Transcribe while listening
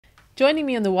Joining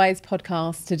me on the Wise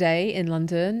podcast today in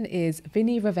London is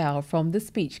Vinny Raval from The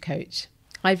Speech Coach.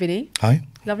 Hi, Vinny. Hi.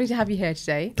 Lovely to have you here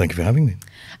today. Thank you for having me.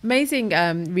 Amazing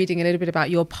reading a little bit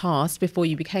about your past before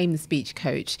you became the speech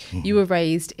coach. You were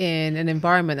raised in an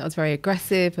environment that was very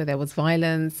aggressive, where there was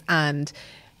violence, and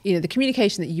the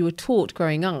communication that you were taught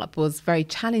growing up was very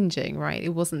challenging, right?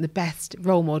 It wasn't the best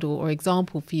role model or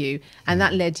example for you. And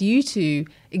that led you to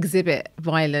exhibit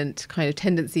violent kind of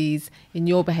tendencies in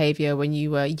your behavior when you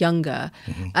were younger.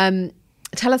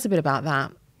 Tell us a bit about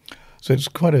that. So it's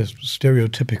quite a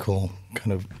stereotypical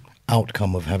kind of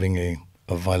outcome of having a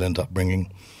violent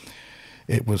upbringing.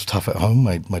 It was tough at home.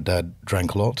 My dad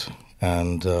drank a lot.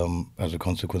 And as a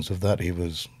consequence of that, he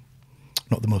was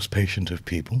not the most patient of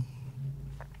people.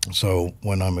 So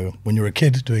when you're a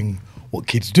kid doing what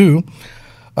kids do,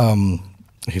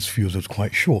 his fuse was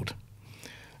quite short.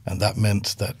 And that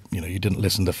meant that, you didn't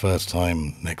listen the first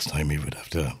time. Next time you would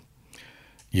have to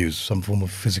use some form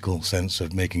of physical sense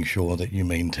of making sure that you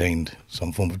maintained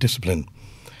some form of discipline.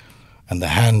 And the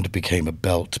hand became a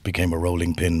belt, became a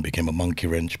rolling pin, became a monkey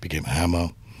wrench, became a hammer,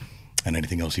 and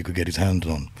anything else he could get his hand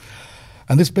on.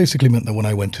 And this basically meant that when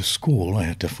I went to school, I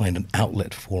had to find an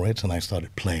outlet for it, and I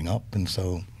started playing up, and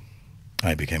so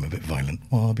I became a bit violent.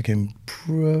 Well, I became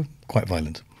quite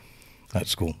violent at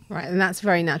school. Right, and that's a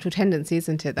very natural tendency,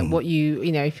 isn't it? That what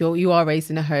if you are raised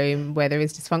in a home where there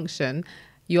is dysfunction,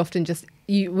 you often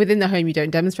within the home you don't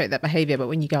demonstrate that behaviour, but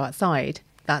when you go outside,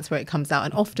 that's where it comes out.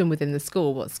 And often within the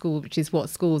school, which is what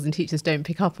schools and teachers don't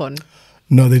pick up on.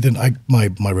 No, they didn't.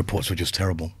 My reports were just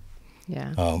terrible.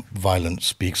 Yeah. Violence,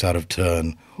 speaks out of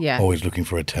turn, always looking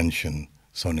for attention,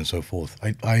 so on and so forth.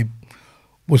 I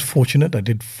was fortunate. I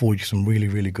did forge some really,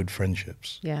 really good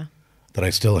friendships that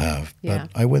I still have. But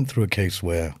I went through a case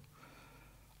where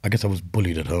I guess I was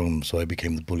bullied at home, so I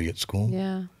became the bully at school.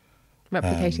 Yeah,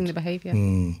 replicating the behaviour.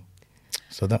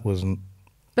 So that wasn't...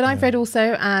 But I've read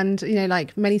also, and,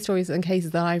 like many stories and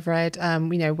cases that I've read,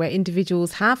 where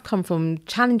individuals have come from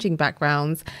challenging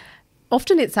backgrounds.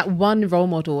 Often it's that one role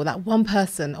model, that one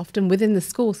person, often within the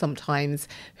school sometimes,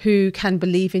 who can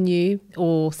believe in you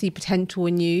or see potential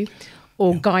in you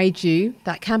or guide you.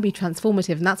 That can be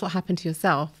transformative. And that's what happened to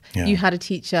yourself. Yeah. You had a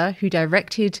teacher who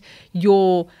directed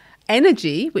your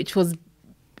energy, which was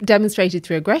demonstrated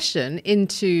through aggression,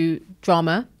 into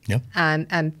drama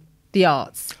and the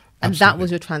arts. And Absolutely. That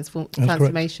was your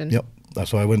transformation. Correct. Yep.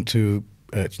 That's why I went to,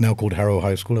 it's now called Harrow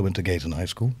High School. I went to Gayton High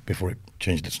School before it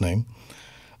changed its name.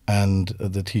 And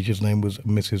the teacher's name was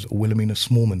Mrs. Wilhelmina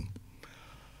Smallman.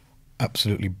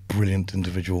 Absolutely brilliant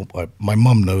individual. My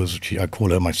mum knows, I call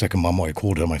her my second mum, or I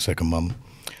called her my second mum.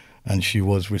 And she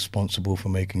was responsible for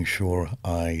making sure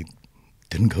I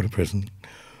didn't go to prison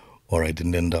or I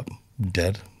didn't end up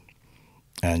dead.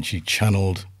 And she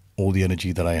channeled all the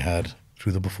energy that I had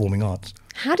through the performing arts.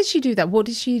 How did she do that? What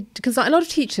did she... Because a lot of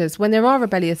teachers, when there are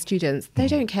rebellious students, they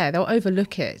don't care. They'll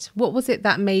overlook it. What was it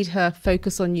that made her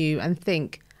focus on you and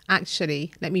think,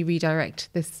 actually, let me redirect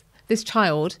this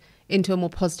child into a more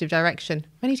positive direction?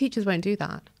 Many teachers won't do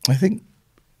that. I think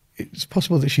it's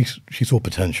possible that she saw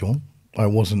potential. I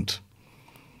wasn't...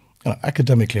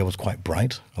 academically, I was quite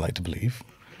bright, I like to believe.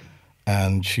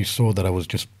 And she saw that I was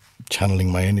just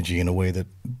channeling my energy in a way that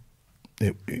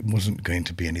it wasn't going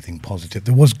to be anything positive.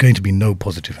 There was going to be no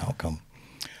positive outcome.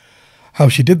 How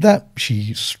she did that,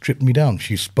 she stripped me down.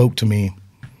 She spoke to me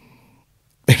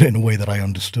in a way that I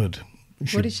understood.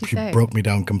 What did she say? She broke me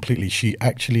down completely. She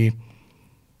actually,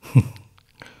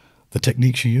 the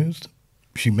technique she used,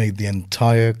 she made the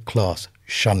entire class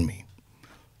shun me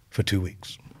for 2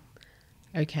 weeks.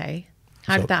 Okay.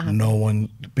 How did that happen? No one,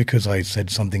 because I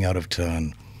said something out of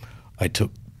turn, I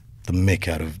took the mick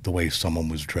out of the way someone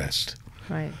was dressed.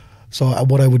 Right. So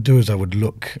what I would do is I would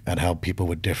look at how people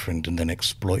were different and then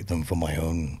exploit them for my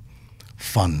own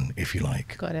fun, if you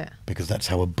like. Got it. Because that's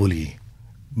how a bully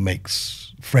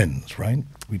makes friends, right?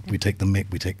 We take the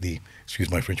mick, we take the, excuse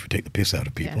my French, we take the piss out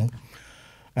of people,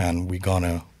 and we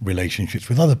garner relationships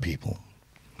with other people.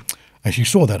 And she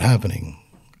saw that happening,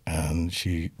 and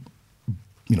she,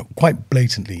 quite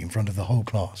blatantly in front of the whole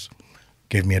class,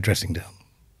 gave me a dressing down.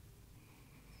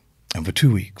 And for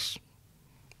 2 weeks,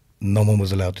 no one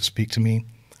was allowed to speak to me.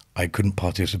 I couldn't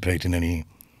participate in any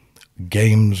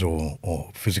games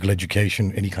or physical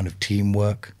education, any kind of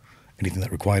teamwork, anything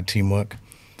that required teamwork.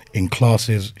 In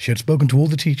classes, she had spoken to all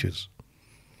the teachers,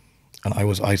 and I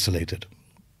was isolated.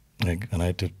 And I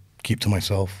had to keep to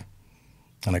myself,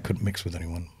 and I couldn't mix with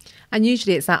anyone. And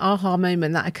usually it's that aha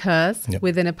moment that occurs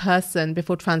within a person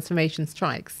before transformation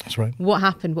strikes. That's right. What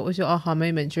happened? What was your aha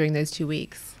moment during those 2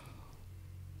 weeks?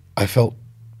 I felt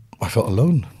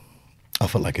alone. I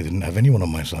felt like I didn't have anyone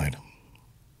on my side.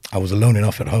 I was alone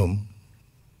enough at home,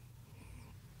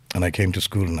 and I came to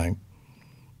school, and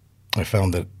I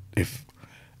found that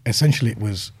essentially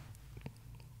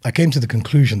I came to the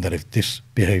conclusion that if this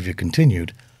behavior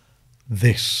continued,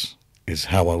 this is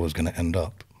how I was going to end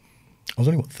up. I was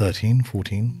only, 13,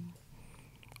 14?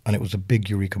 And it was a big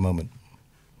eureka moment.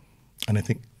 And I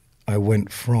think I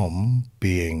went from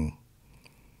being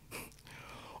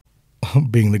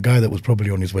the guy that was probably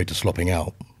on his way to slopping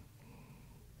out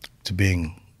to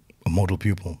being a model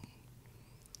pupil,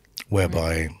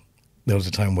 whereby there was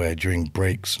a time where during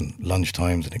breaks and lunch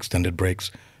times and extended breaks,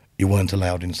 you weren't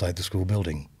allowed inside the school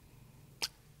building.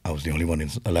 I was the only one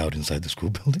allowed inside the school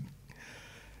building.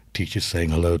 Teachers saying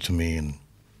hello to me and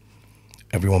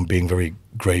everyone being very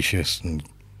gracious. And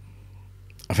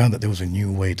I found that there was a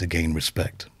new way to gain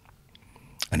respect.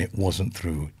 And it wasn't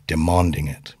through demanding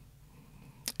it.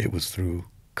 It was through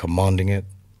commanding it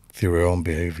through your own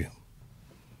behavior.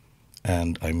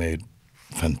 And I made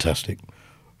fantastic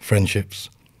friendships.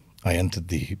 I entered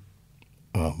the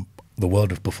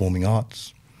world of performing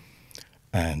arts,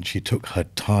 and she took her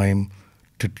time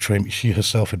to train. She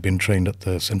herself had been trained at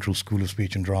the Central School of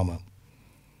Speech and Drama,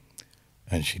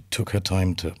 and she took her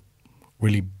time to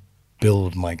really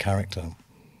build my character,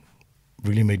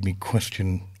 really made me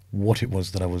question what it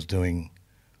was that I was doing,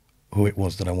 who it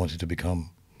was that I wanted to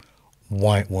become,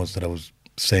 why it was that I was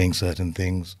saying certain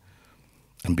things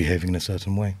and behaving in a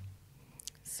certain way.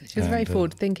 So she was very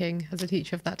forward-thinking as a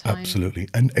teacher of that time. Absolutely.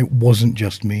 And it wasn't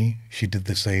just me. She did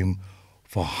the same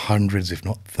for hundreds, if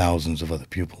not thousands, of other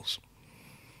pupils.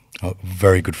 A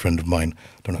very good friend of mine,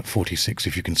 I don't know, 46,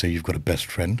 if you can say you've got a best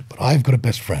friend, but I've got a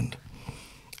best friend,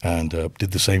 and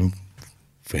did the same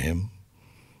for him.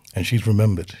 And she's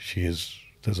remembered.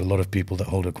 There's a lot of people that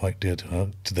hold her quite dear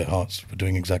to their hearts for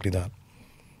doing exactly that.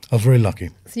 I was very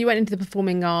lucky. So you went into the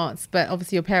performing arts, but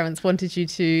obviously your parents wanted you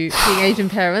to, being Asian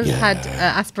parents, had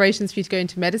aspirations for you to go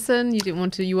into medicine.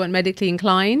 You weren't medically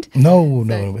inclined. No,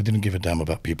 I didn't give a damn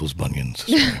about people's bunions.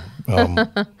 And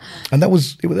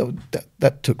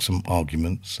that took some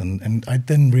arguments, and I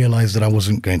then realized that I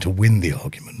wasn't going to win the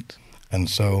argument. And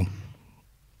so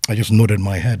I just nodded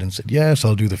my head and said, yes,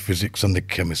 I'll do the physics and the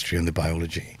chemistry and the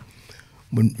biology.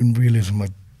 When in realism, I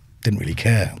didn't really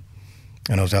care.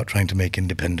 And I was out trying to make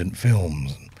independent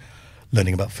films, and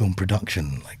learning about film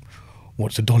production, like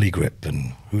what's a dolly grip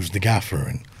and who's the gaffer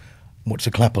and what's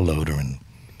a clapper loader and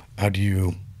how do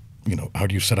you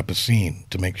set up a scene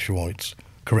to make sure it's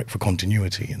correct for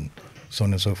continuity and so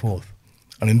on and so forth.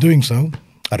 And in doing so,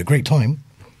 I had a great time,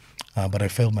 but I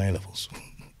failed my A-levels.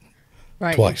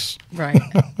 Right. Twice. Right.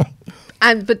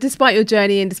 But despite your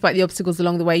journey and despite the obstacles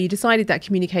along the way, you decided that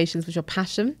communications was your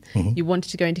passion. Mm-hmm. You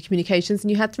wanted to go into communications, and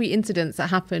you had 3 incidents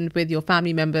that happened with your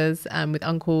family members, with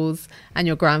uncles and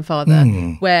your grandfather,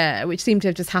 which seemed to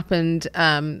have just happened,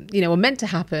 or meant to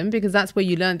happen, because that's where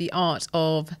you learned the art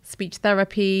of speech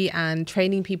therapy and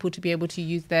training people to be able to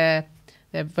use their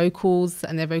vocals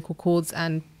and their vocal cords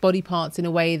and body parts in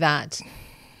a way that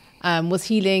was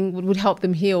healing, would help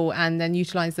them heal and then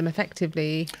utilize them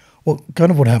effectively. Well, kind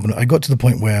of what happened, I got to the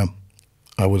point where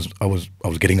I was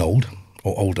getting old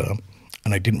or older,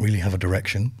 and I didn't really have a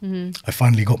direction. Mm-hmm. I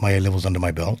finally got my A-levels under my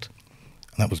belt,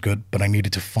 and that was good, but I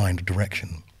needed to find a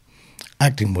direction.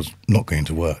 Acting was not going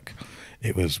to work.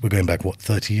 We're going back,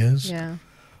 30 years? Yeah.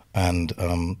 And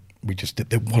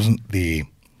there wasn't the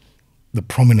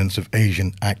prominence of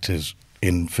Asian actors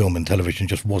in film and television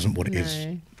just wasn't what it is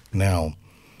now.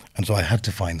 And so I had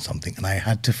to find something, and I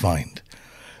had to find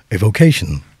a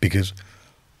vocation, because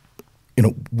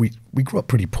we grew up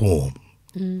pretty poor,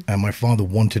 and my father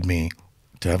wanted me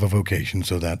to have a vocation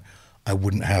so that I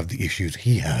wouldn't have the issues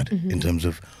he had in terms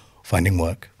of finding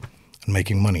work and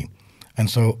making money. And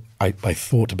so I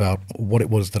thought about what it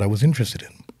was that I was interested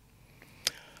in.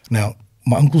 Now,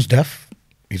 my uncle's deaf.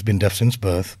 He's been deaf since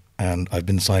birth, and I've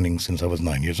been signing since I was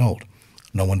 9 years old.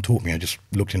 No one taught me. I just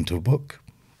looked into a book,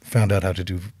 found out how to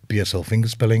do BSL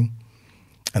fingerspelling,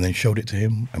 and then showed it to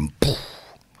him, and poof,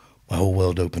 my whole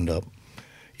world opened up.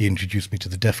 He introduced me to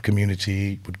the deaf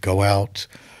community, would go out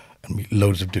and meet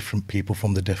loads of different people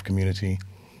from the deaf community,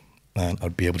 and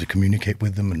I'd be able to communicate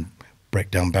with them and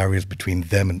break down barriers between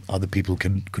them and other people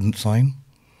couldn't sign.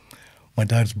 My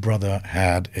dad's brother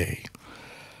had a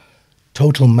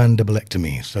total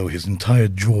mandibulectomy, so his entire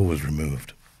jaw was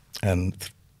removed, and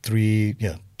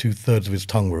 2/3 of his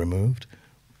tongue were removed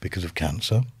because of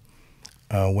cancer.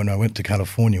 When I went to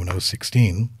California when I was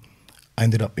 16, I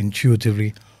ended up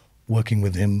intuitively working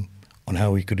with him on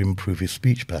how he could improve his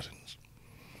speech patterns.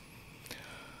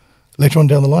 Later on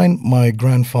down the line, my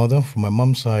grandfather from my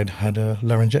mum's side had a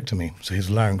laryngectomy, so his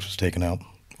larynx was taken out,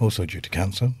 also due to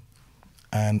cancer.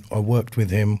 And I worked with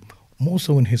him more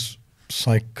so in his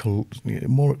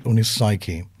more on his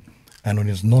psyche and on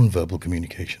his non-verbal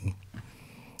communication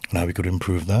and how we could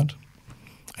improve that.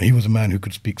 And he was a man who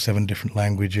could speak 7 different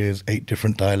languages, 8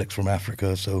 different dialects from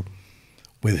Africa. So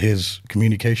with his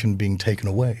communication being taken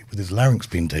away, with his larynx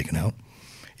being taken out,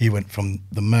 he went from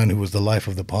the man who was the life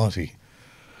of the party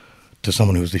to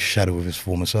someone who was the shadow of his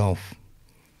former self.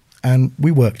 And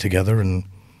we worked together, and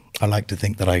I like to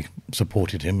think that I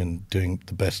supported him in doing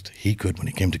the best he could when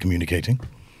it came to communicating.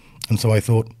 And so I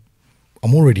thought,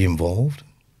 I'm already involved.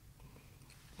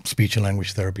 Speech and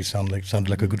language therapy sounded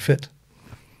like a good fit.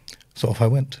 So off I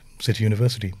went, City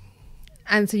University.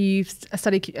 And so you've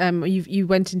studied, you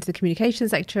went into the communication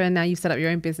sector, and now you've set up your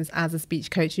own business as a speech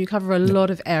coach. You cover a lot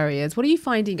of areas. What are you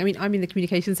finding? I mean, I'm in the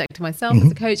communication sector myself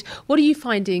as a coach. What are you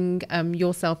finding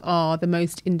yourself are the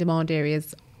most in-demand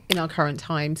areas in our current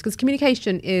times? Because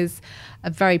communication is a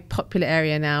very popular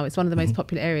area now. It's one of the most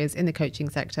popular areas in the coaching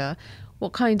sector.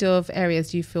 What kind of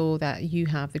areas do you feel that you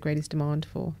have the greatest demand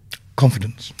for?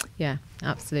 Confidence. Yeah,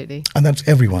 absolutely. And that's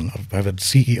everyone. I've had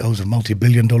CEOs of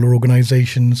multi-billion-dollar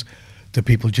organizations to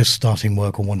people just starting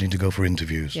work or wanting to go for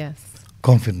interviews. Yes.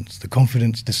 Confidence. The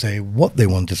confidence to say what they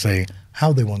want to say,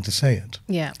 how they want to say it.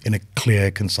 Yeah. In a clear,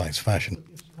 concise fashion.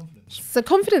 So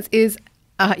confidence is,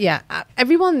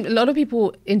 everyone, a lot of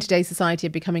people in today's society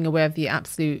are becoming aware of the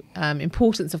absolute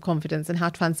importance of confidence and how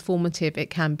transformative it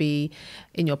can be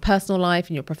in your personal life,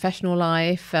 in your professional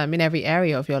life, in every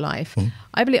area of your life.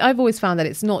 I've always found that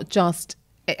it's not just,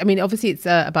 I mean, obviously it's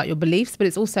about your beliefs, but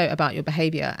it's also about your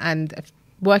behavior. And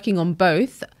working on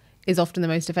both is often the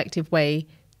most effective way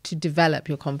to develop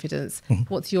your confidence.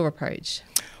 What's your approach?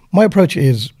 My approach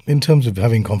is, in terms of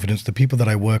having confidence, the people that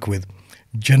I work with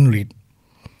generally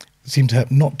seem to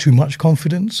have not too much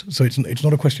confidence. So it's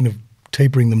not a question of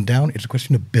tapering them down. It's a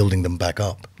question of building them back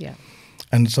up. Yeah.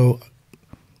 And so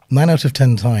 9 out of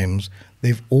 10 times,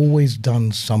 they've always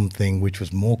done something which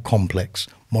was more complex,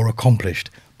 more accomplished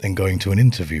than going to an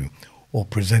interview or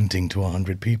presenting to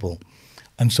 100 people.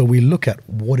 And so we look at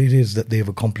what it is that they've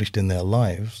accomplished in their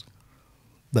lives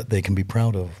that they can be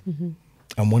proud of.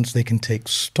 And once they can take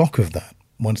stock of that,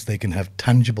 once they can have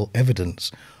tangible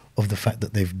evidence of the fact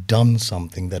that they've done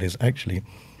something that is actually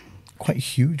quite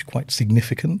huge, quite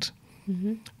significant,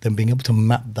 then being able to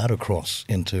map that across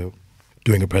into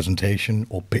doing a presentation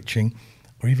or pitching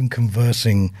or even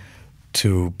conversing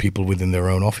to people within their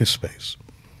own office space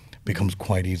becomes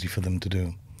quite easy for them to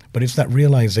do. But it's that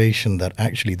realization that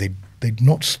actually they're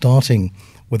not starting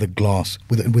with a glass,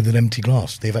 with an empty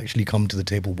glass. They've actually come to the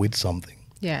table with something.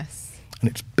 Yes. And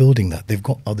it's building that. They've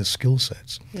got other skill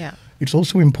sets. Yeah. It's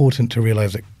also important to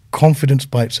realize that confidence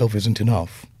by itself isn't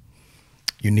enough.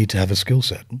 You need to have a skill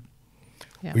set.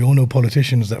 Yeah. We all know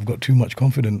politicians that have got too much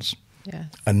confidence Yes.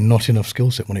 and not enough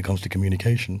skill set when it comes to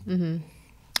communication. And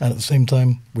at the same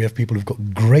time, we have people who've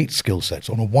got great skill sets.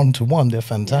 On a one-to-one, they're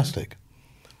fantastic.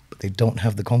 But they don't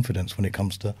have the confidence when it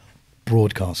comes to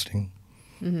broadcasting,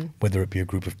 whether it be a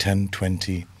group of 10,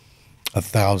 20,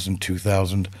 1,000,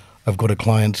 2,000. I've got a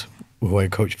client who I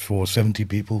coached for 70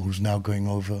 people who's now going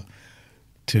over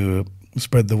to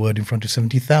spread the word in front of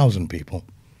 70,000 people.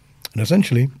 And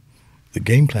essentially, the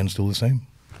game plan's still the same.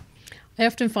 I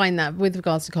often find that with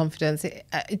regards to confidence,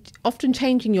 often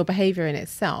changing your behavior in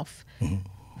itself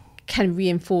can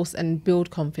reinforce and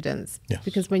build confidence. Yes.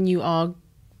 Because when you are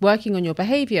working on your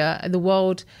behavior, the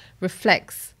world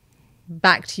reflects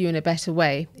back to you in a better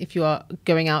way. If you are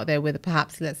going out there with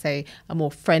perhaps, let's say, a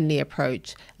more friendly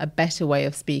approach, a better way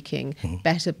of speaking,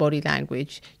 better body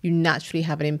language, you naturally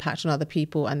have an impact on other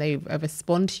people and they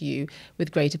respond to you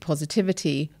with greater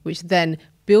positivity, which then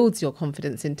builds your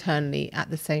confidence internally at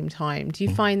the same time. Do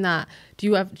you find that, do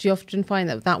you often find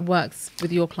that that works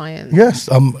with your clients? Yes,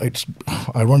 it's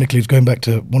ironically, it's going back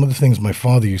to one of the things my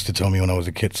father used to tell me when I was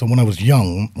a kid. So when I was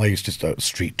young, I used to start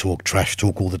street talk, trash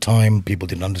talk all the time. People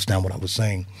didn't understand what I was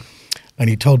saying. And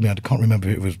he told me, I can't remember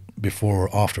if it was before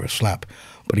or after a slap,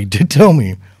 but he did tell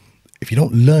me, if you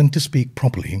don't learn to speak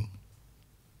properly,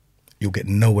 you'll get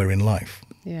nowhere in life.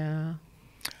 Yeah.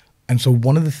 And so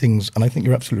one of the things, and I think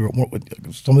you're absolutely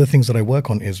right, some of the things that I work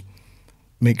on is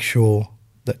make sure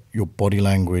that your body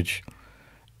language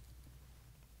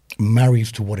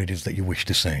marries to what it is that you wish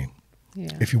to say.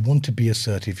 Yeah. If you want to be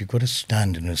assertive, you've got to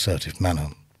stand in an assertive manner.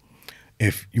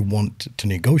 If you want to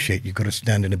negotiate, you've got to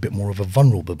stand in a bit more of a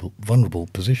vulnerable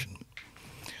position.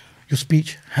 Your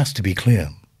speech has to be clear.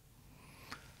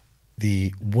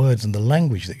 The words and the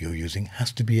language that you're using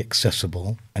has to be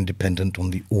accessible and dependent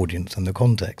on the audience and the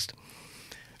context.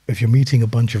 If you're meeting a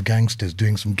bunch of gangsters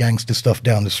doing some gangster stuff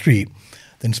down the street,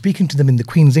 then speaking to them in the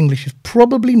Queen's English is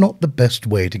probably not the best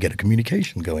way to get a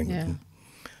communication going with them.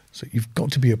 So you've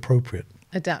got to be appropriate.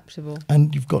 Adaptable.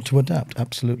 And you've got to adapt,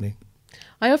 absolutely.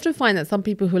 I often find that some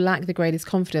people who lack the greatest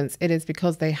confidence, it is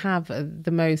because they have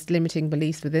the most limiting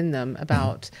beliefs within them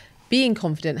about being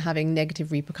confident having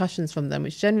negative repercussions from them,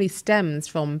 which generally stems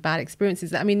from bad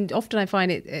experiences. I mean, often I find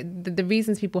the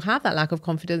reasons people have that lack of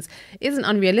confidence isn't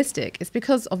unrealistic. It's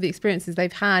because of the experiences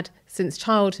they've had since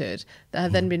childhood that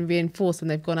have then been reinforced when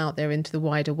they've gone out there into the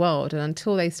wider world. And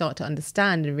until they start to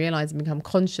understand and realize and become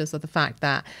conscious of the fact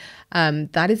that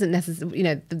that isn't necessarily, you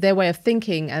know, their way of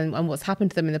thinking and what's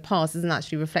happened to them in the past isn't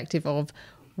actually reflective of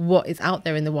what is out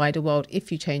there in the wider world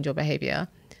if you change your behavior.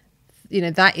 You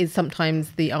know, that is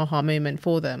sometimes the aha moment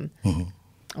for them,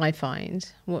 I find.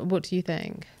 What do you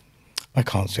think? I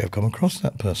can't say I've come across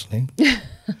that personally.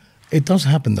 It does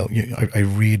happen, though. I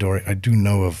read or I do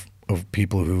know of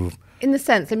people who... In the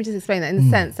sense, let me just explain that, in the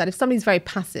sense that if somebody's very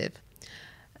passive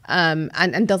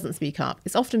and doesn't speak up,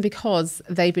 it's often because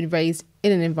they've been raised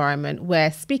in an environment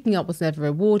where speaking up was never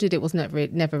rewarded, it was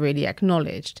never really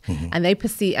acknowledged. And they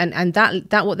perceive, and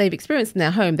that what they've experienced in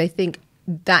their home, they think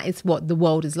that is what the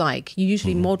world is like. You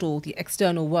usually model the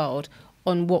external world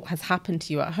on what has happened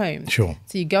to you at home. Sure.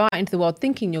 So you go out into the world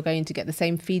thinking you're going to get the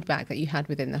same feedback that you had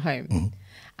within the home.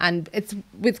 And it's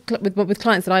with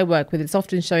clients that I work with, it's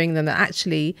often showing them that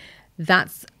actually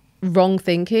that's wrong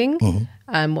thinking.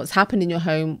 What's happened in your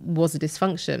home was a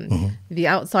dysfunction. The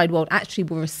outside world actually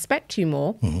will respect you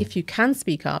more if you can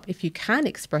speak up, if you can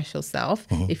express yourself,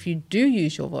 if you do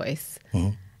use your voice.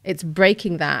 It's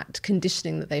breaking that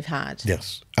conditioning that they've had.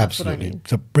 Yes, That's what I absolutely. mean.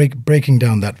 So breaking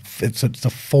down that, it's a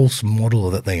false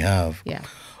model that they have. Yeah.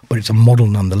 But it's a model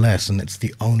nonetheless, and it's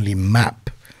the only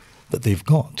map that they've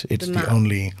got. It's the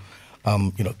only,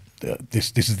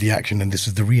 this is the action and this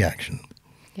is the reaction.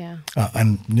 Yeah.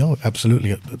 And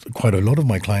absolutely, quite a lot of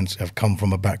my clients have come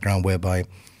from a background whereby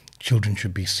children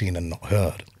should be seen and not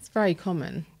heard. It's very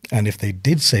common. And if they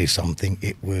did say something,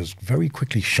 it was very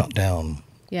quickly shut down.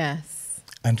 Yes.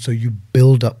 And so you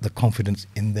build up the confidence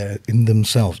in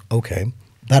themselves. Okay,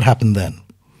 that happened then.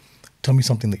 Tell me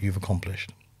something that you've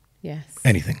accomplished. Yes.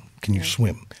 Anything. Can you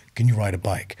swim? Can you ride a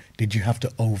bike? Did you have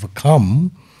to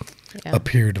overcome a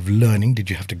period of learning?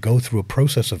 Did you have to go through a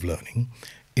process of learning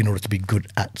in order to be good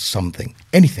at something?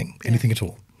 Anything at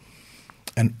all.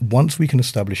 And once we can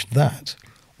establish that,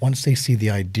 once they see the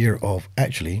idea of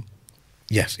actually,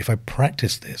 yes, if I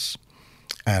practice this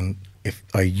and if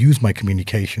I use my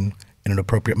communication in an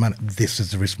appropriate manner, this is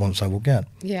the response I will get.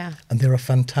 Yeah. And there are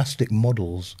fantastic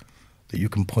models that we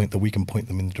can point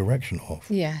them in the direction of.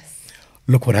 Yes.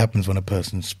 Look what happens when a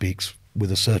person speaks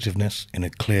with assertiveness in a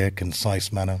clear,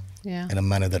 concise manner, in a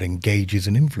manner that engages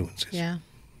and influences. Yeah.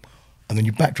 And then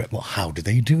you backtrack. Well, how do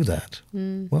they do that?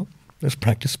 Well, let's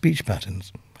practice speech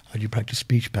patterns. How do you practice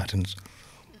speech patterns?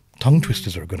 Tongue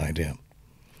twisters are a good idea.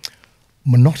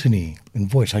 Monotony in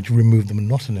voice. How do you remove the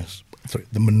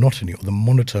monotony or the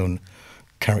monotone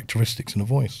characteristics in a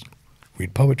voice?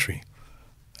 Read poetry.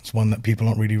 That's one that people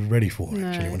aren't really ready for,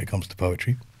 actually, when it comes to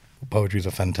poetry. Poetry is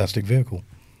a fantastic vehicle.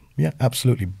 Yeah,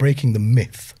 absolutely. Breaking the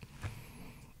myth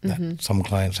that some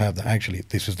clients have that actually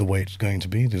this is the way it's going to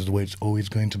be, this is the way it's always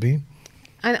going to be.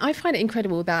 And I find it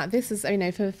incredible that this is,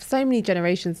 for so many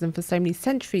generations and for so many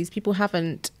centuries, people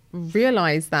haven't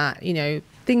realized that,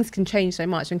 things can change so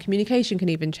much and communication can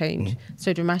even change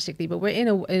so dramatically. But we're in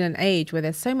an age where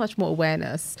there's so much more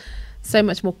awareness, so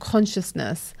much more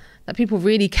consciousness that people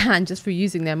really can, just through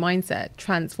using their mindset,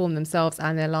 transform themselves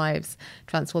and their lives,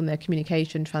 transform their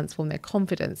communication, transform their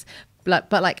confidence.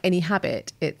 But like any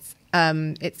habit, it's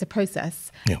a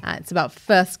process. Yeah. It's about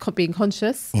first being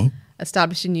conscious,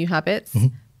 establishing new habits,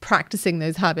 practicing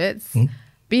those habits,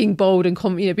 being bold and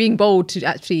being bold to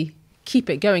actually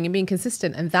keep it going and being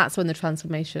consistent, and that's when the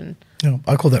transformation.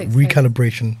 I call that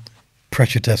recalibration,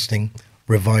 pressure testing,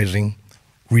 revising,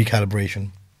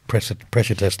 recalibration,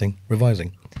 pressure testing,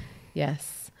 revising.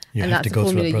 Yes. You and have that's to the go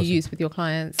through formula that you use with your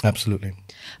clients. Absolutely.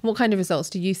 What kind of results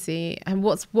do you see? And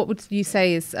what would you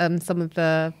say is some of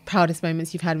the proudest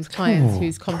moments you've had with clients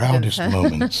whose confidence... Proudest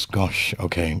moments, gosh,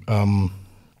 okay. I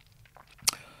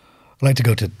like to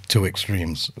go to two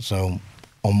extremes. So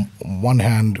on one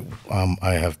hand,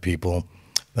 I have people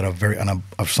that are and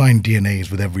I've signed DNAs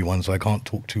with everyone, so I can't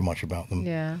talk too much about them.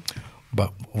 Yeah.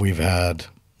 But we've had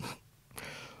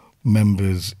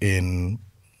members in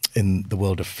the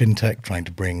world of fintech trying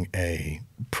to bring a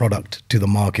product to the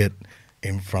market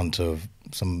in front of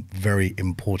some very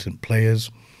important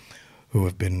players who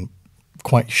have been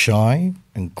quite shy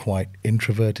and quite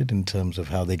introverted in terms of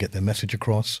how they get their message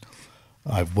across.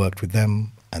 I've worked with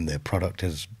them and their product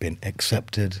has been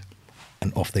accepted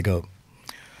and off they go.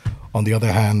 On the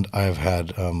other hand, I've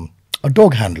had a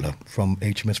dog handler from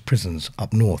HMS Prisons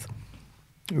up north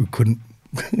who couldn't,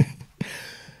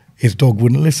 his dog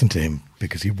wouldn't listen to him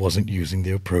because he wasn't using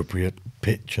the appropriate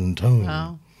pitch and tone.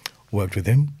 Wow. Worked with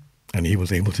him, and he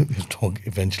was able to, his dog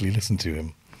eventually listened to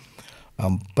him.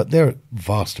 But they're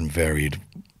vast and varied.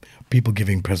 People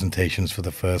giving presentations for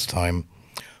the first time,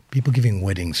 people giving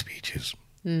wedding speeches.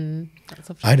 I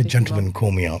had a gentleman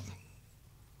call me up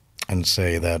and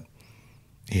say that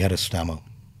he had a stammer,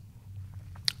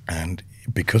 and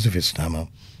because of his stammer,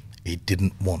 he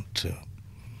didn't want to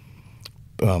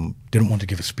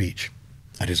give a speech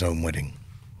at his own wedding.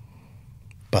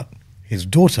 But his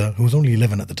daughter, who was only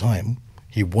 11 at the time,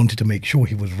 he wanted to make sure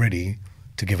he was ready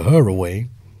to give her away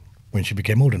when she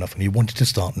became old enough, and he wanted to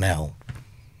start now.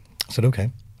 I said,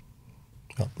 okay.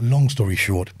 Well, long story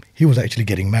short, he was actually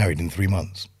getting married in 3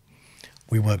 months.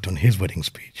 We worked on his wedding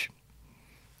speech.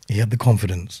 He had the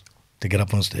confidence to get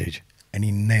up on stage, and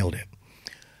he nailed it.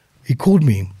 He called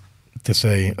me to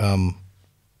say,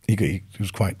 he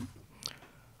was quite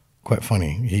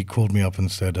funny. He called me up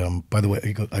and said, by the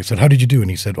way, I said, how did you do? And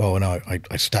he said, oh, no,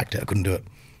 I stacked it. I couldn't do it.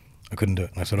 And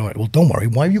I said, all right, well, don't worry.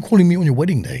 Why are you calling me on your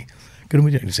wedding day? Couldn't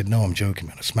we do it? And he said, no, I'm joking,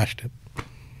 man. I smashed it.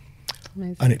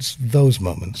 Amazing. And it's those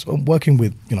moments. Working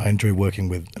with, I enjoy working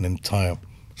with an entire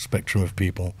spectrum of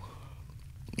people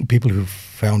who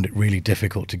found it really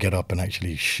difficult to get up and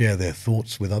actually share their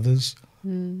thoughts with others.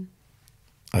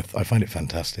 I find it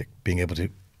fantastic being able to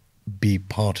be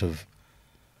part of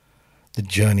the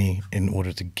journey in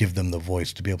order to give them the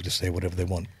voice to be able to say whatever they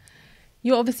want.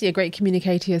 You're obviously a great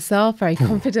communicator yourself, very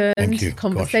confident, thank you.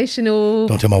 conversational. Gosh.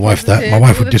 Don't tell my wife that. My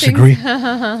wife would disagree.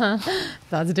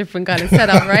 That's a different kind of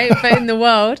setup, right? But in the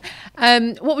world.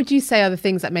 What would you say are the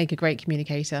things that make a great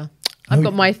communicator? I've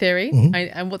got my theory.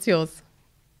 And what's yours?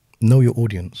 Know your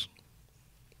audience.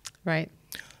 Right.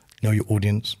 Know your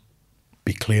audience.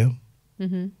 Be clear.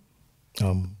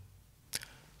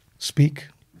 Speak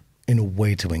in a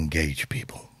way to engage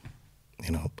people.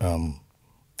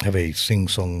 Have a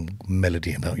sing-song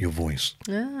melody about your voice.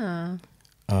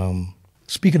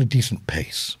 Speak at a decent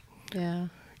pace. Yeah.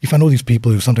 You find all these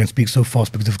people who sometimes speak so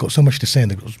fast because they've got so much to say, and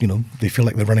they feel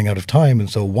like they're running out of time, and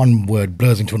so one word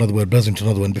blurs into another word, blurs into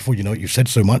another one. Before you know it, you've said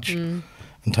so much, and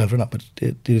time's run up. But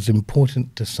it is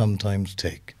important to sometimes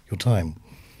take your time.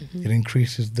 It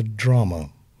increases the drama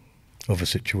of a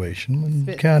situation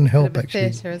and can help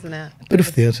actually. Theatre, isn't it? A bit of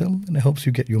theatre, and it helps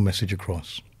you get your message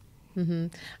across.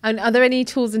 And are there any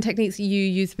tools and techniques that you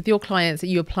use with your clients that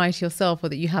you apply to yourself, or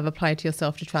that you have applied to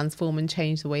yourself to transform and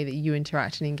change the way that you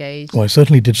interact and engage? Well, I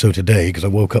certainly did so today because I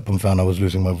woke up and found I was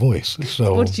losing my voice.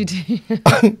 So what did you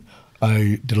do?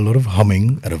 I did a lot of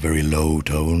humming at a very low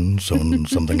tone,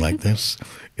 something like this,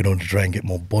 in order to try and get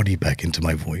more body back into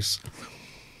my voice.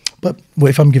 But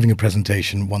if I'm giving a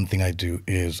presentation, one thing I do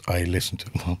is I listen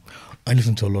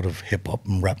to a lot of hip hop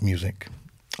and rap music.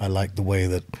 I like the way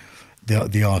that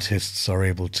the artists are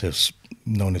able to,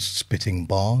 known as spitting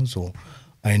bars, or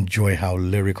I enjoy how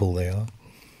lyrical they are.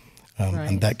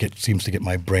 And that seems to get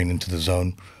my brain into the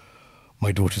zone.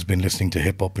 My daughter's been listening to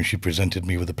hip hop, and she presented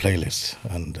me with a playlist,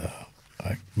 and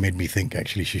it made me think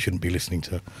actually she shouldn't be listening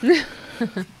to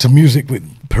to music with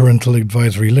parental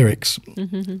advisory lyrics.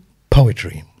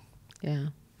 Poetry. Yeah.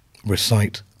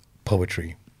 Recite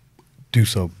poetry. Do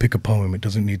so. Pick a poem. It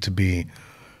doesn't need to be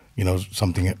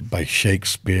something by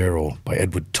Shakespeare or by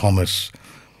Edward Thomas.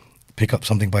 Pick up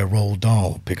something by Roald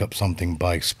Dahl. Pick up something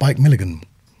by Spike Milligan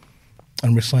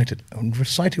and recite it. And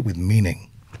recite it with meaning.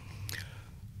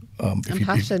 And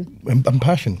passion. And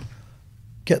passion.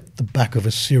 Get the back of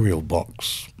a cereal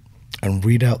box and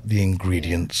read out the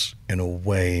ingredients in a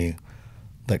way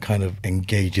that kind of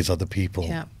engages other people.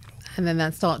 Yeah. And then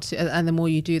and the more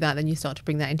you do that, then you start to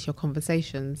bring that into your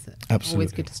conversations. Absolutely.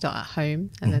 Always good to start at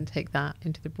home and then take that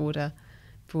into the broader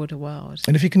world.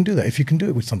 And if you can do that, if you can do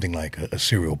it with something like a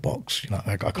cereal box,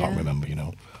 I can't remember,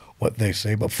 what they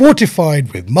say, but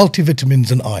fortified with multivitamins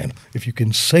and iron. If you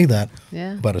can say that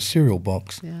about a cereal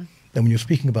box, then when you're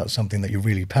speaking about something that you're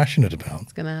really passionate about,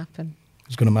 it's going to happen.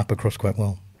 It's going to map across quite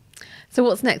well. So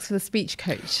what's next for the speech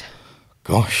coach?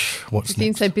 Gosh, what's next? You've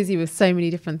been so busy with so many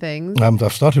different things.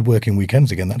 I've started working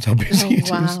weekends again. That's how busy it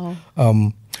is. Wow.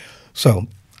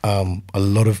 A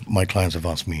lot of my clients have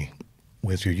asked me,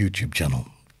 where's your YouTube channel?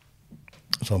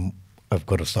 So I've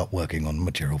got to start working on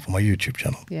material for my YouTube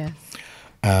channel. Yes.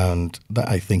 And that,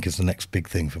 I think, is the next big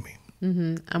thing for me.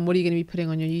 And what are you going to be putting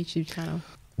on your YouTube channel?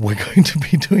 We're going to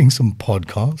be doing some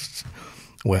podcasts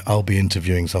where I'll be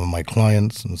interviewing some of my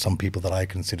clients and some people that I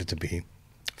consider to be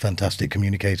fantastic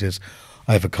communicators.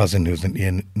 I have a cousin who's an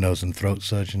ear, nose and throat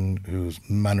surgeon whose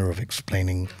manner of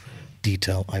explaining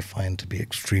detail I find to be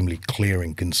extremely clear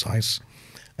and concise.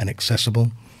 and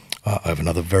accessible. I have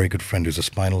another very good friend who's a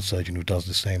spinal surgeon who does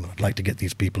the same. I'd like to get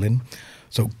these people in.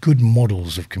 So good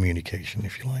models of communication,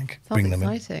 if you like. Sounds bring them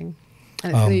exciting.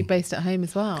 And it's going to be based at home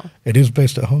as well. It is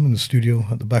based at home in the studio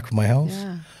at the back of my house.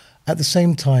 Yeah. At the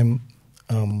same time,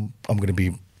 I'm going to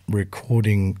be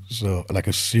recording like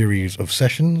a series of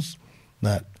sessions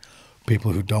that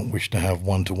people who don't wish to have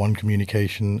one-to-one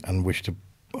communication and wish to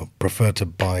prefer to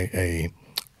buy a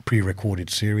pre-recorded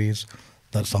series,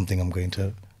 that's something I'm going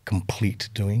to complete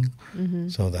doing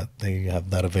so that they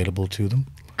have that available to them.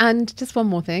 And just one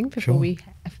more thing before Sure. we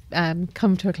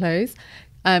come to a close.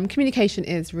 Communication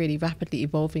is really rapidly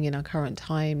evolving in our current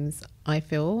times, I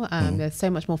feel. There's so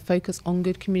much more focus on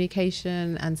good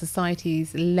communication, and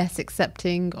society's less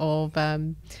accepting of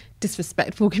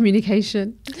disrespectful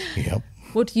communication. Yep.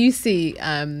 What do you see,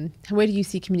 where do you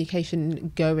see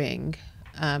communication going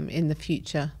in the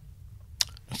future?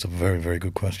 That's a very, very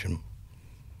good question.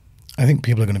 I think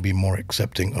people are going to be more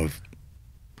accepting of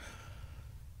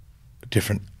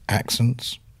different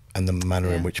accents and the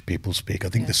manner in which people speak. I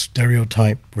think the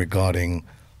stereotype regarding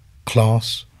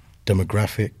class,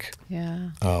 demographic,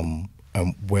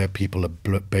 and where people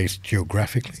are based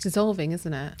geographically. It's dissolving,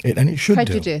 isn't it? And it should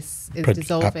Prejudice is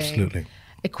dissolving. Absolutely.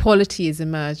 Equality is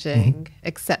emerging.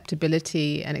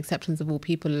 Acceptability and acceptance of all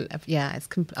people. It's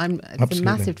a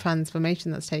massive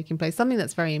transformation that's taking place. Something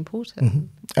that's very important.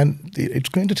 And it's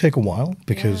going to take a while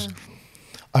because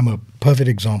I'm a perfect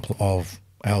example of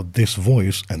how this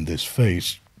voice and this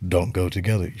face don't go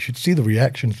together. You should see the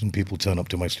reactions when people turn up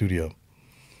to my studio.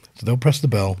 So they'll press the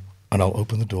bell and I'll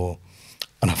open the door.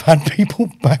 And I've had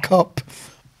people back up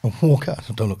and walk out.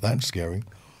 Don't look that scary.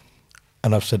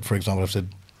 And I've said, for example,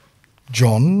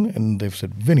 John, and they've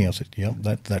said, Vinny. I said, yeah,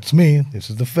 that's me. This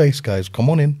is the face, guys. Come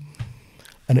on in.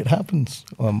 And it happens.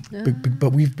 But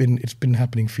it's been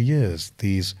happening for years.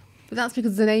 But that's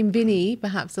because the name Vinny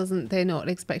perhaps they're not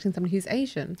expecting somebody who's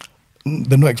Asian.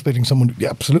 They're not expecting someone,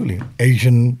 absolutely,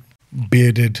 Asian,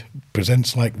 bearded,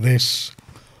 presents like this,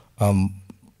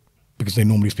 because they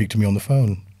normally speak to me on the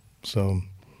phone. So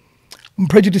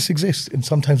prejudice exists, and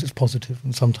sometimes it's positive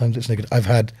and sometimes it's negative. I've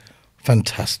had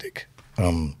fantastic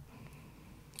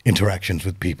interactions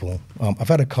with people. I've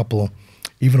had a couple,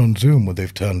 even on Zoom, where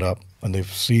they've turned up and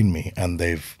they've seen me and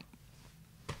they've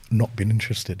not been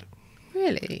interested.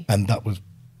 Really? And that was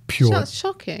pure... That's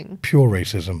shocking. Pure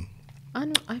racism.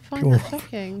 I find that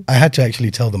shocking. I had to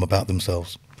actually tell them about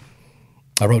themselves.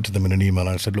 I wrote to them in an email and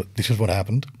I said, look, this is what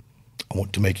happened. I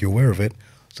want to make you aware of it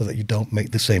so that you don't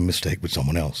make the same mistake with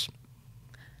someone else.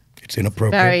 It's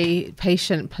inappropriate. Very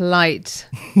patient, polite,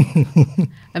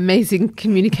 amazing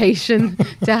communication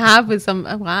to have with some...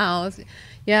 Oh, wow.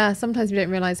 Yeah, sometimes we don't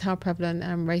realise how prevalent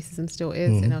racism still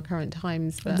is in our current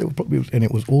times. But and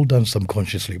it was all done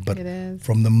subconsciously. But it is.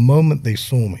 From the moment they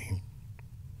saw me,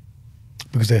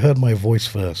 because they heard my voice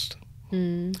first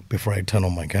before I turned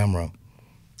on my camera,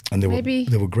 and they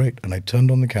were great. And I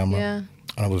turned on the camera,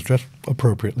 and I was dressed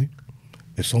appropriately.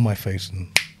 They saw my face,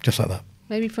 and just like that.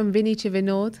 Maybe from Vinny to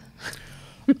Vinod.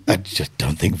 I just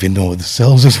don't think Vinod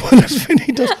sells as well as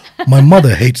Vinny does. My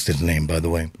mother hates this name, by the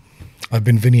way. I've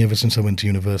been Vinny ever since I went to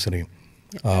university.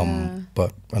 And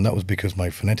that was because my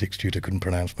phonetics tutor couldn't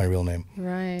pronounce my real name.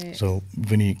 Right. So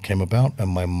Vinny came about, and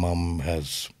my mum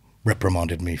has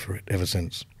reprimanded me for it ever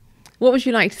since. What would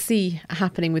you like to see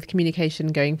happening with communication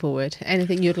going forward?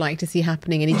 Anything you'd like to see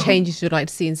happening? Any changes you'd like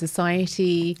to see in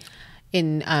society,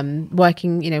 in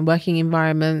working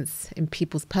environments, in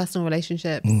people's personal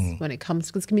relationships? When it comes,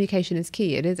 because communication is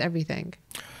key. It is everything.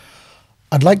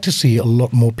 I'd like to see a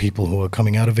lot more people who are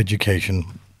coming out of education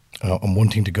and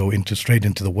wanting to go straight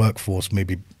into the workforce,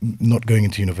 maybe not going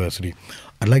into university.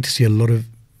 I'd like to see a lot of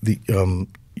the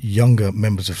younger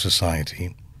members of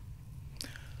society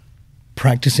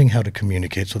practicing how to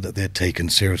communicate so that they're taken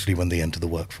seriously when they enter the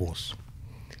workforce.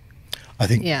 I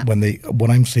think what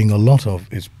I'm seeing a lot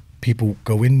of is people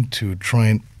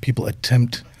people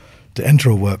attempt to enter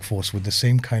a workforce with the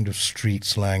same kind of street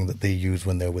slang that they use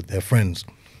when they're with their friends.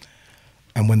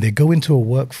 And when they go into a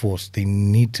workforce, they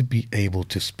need to be able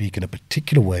to speak in a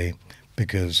particular way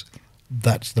because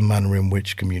that's the manner in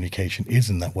which communication is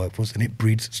in that workforce, and it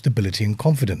breeds stability and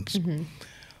confidence.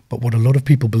 But what a lot of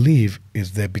people believe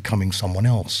is they're becoming someone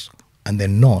else, and they're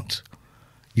not.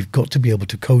 You've got to be able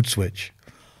to code switch.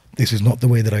 This is not the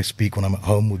way that I speak when I'm at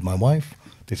home with my wife.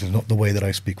 This is not the way that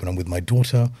I speak when I'm with my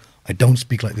daughter. I don't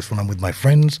speak like this when I'm with my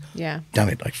friends. Yeah. Damn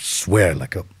it, I swear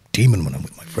like a demon when I'm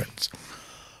with my friends.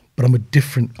 But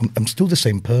I'm still the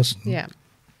same person. Yeah.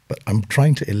 But I'm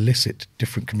trying to elicit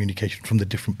different communication from the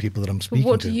different people that I'm speaking to.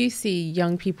 What do you see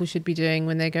young people should be doing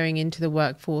when they're going into the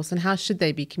workforce, and how should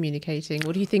they be communicating?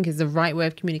 What do you think is the right way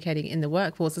of communicating in the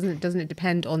workforce? Doesn't it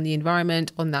depend on the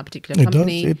environment, on that particular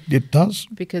company? It does.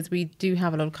 Because we do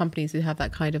have a lot of companies who have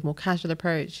that kind of more casual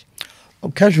approach. Oh,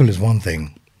 casual is one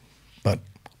thing, but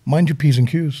mind your P's and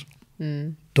Q's.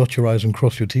 Dot your I's and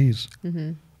cross your T's.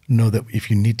 Know that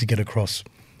if you need to get across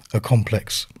a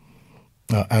complex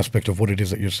aspect of what it is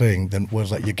that you're saying, then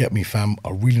words like "you get me, fam"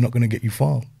 are really not going to get you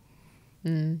far.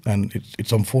 And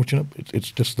it's unfortunate.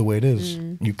 It's just the way it is.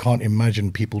 You can't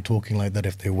imagine people talking like that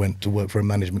if they went to work for a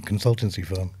management consultancy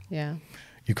firm. Yeah.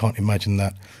 You can't imagine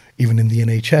that even in the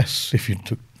NHS if you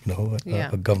took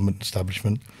a government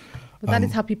establishment. Well, that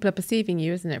is how people are perceiving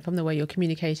you, isn't it? From the way you're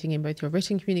communicating in both your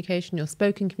written communication, your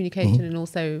spoken communication, and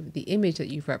also the image that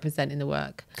you represent in the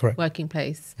working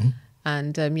place.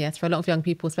 And yes, for a lot of young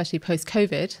people, especially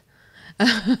post-COVID,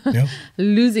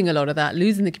 losing a lot of that,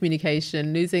 losing the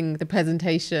communication, losing the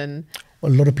presentation.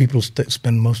 Well, a lot of people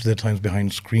spend most of their time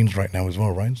behind screens right now as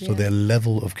well, right? So their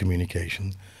level of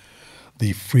communication,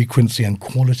 the frequency and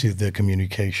quality of their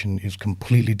communication is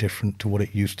completely different to what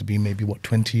it used to be maybe,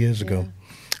 20 years ago.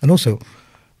 And also,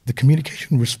 the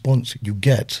communication response you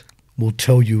get will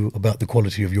tell you about the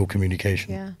quality of your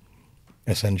communication,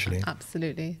 essentially.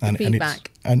 Absolutely. And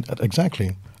feedback.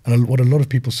 Exactly. And what a lot of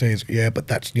people say is, but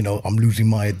that's, I'm losing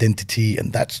my identity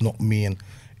and that's not me. And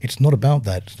it's not about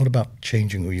that. It's not about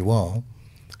changing who you are.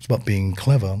 It's about being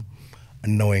clever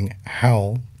and knowing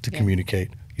how to communicate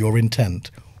your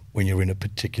intent when you're in a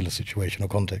particular situation or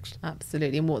context.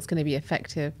 Absolutely. And what's going to be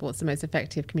effective? What's the most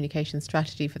effective communication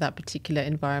strategy for that particular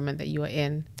environment that you are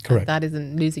in? Correct. That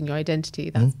isn't losing your identity.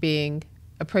 That's being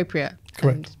appropriate.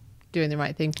 Correct. And doing the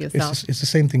right thing for yourself. It's the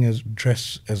same thing as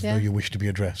dress as though you wish to be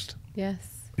addressed. Yes.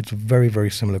 It's a very,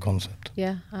 very similar concept.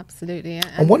 Yeah, absolutely.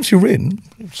 And once you're in,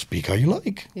 speak how you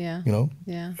like. Yeah.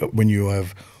 When you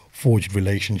have forged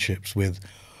relationships with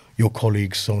your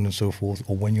colleagues, so on and so forth,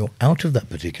 or when you're out of that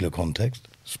particular context,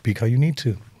 speak how you need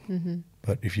to.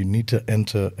 But if you need to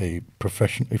enter a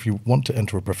profession, if you want to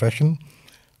enter a profession,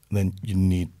 then you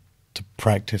need to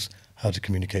practice how to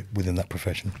communicate within that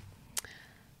profession.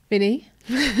 Vinny,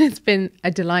 it's been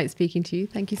a delight speaking to you.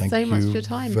 Thank you so much for your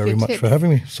time. Very much for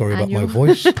having me. Sorry about my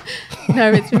voice.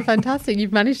 No, it's been fantastic.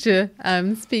 You've managed to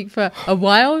speak for a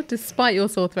while despite your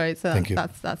sore throat. So Thank you.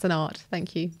 That's an art.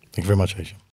 Thank you. Thank you very much,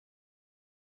 Aisha.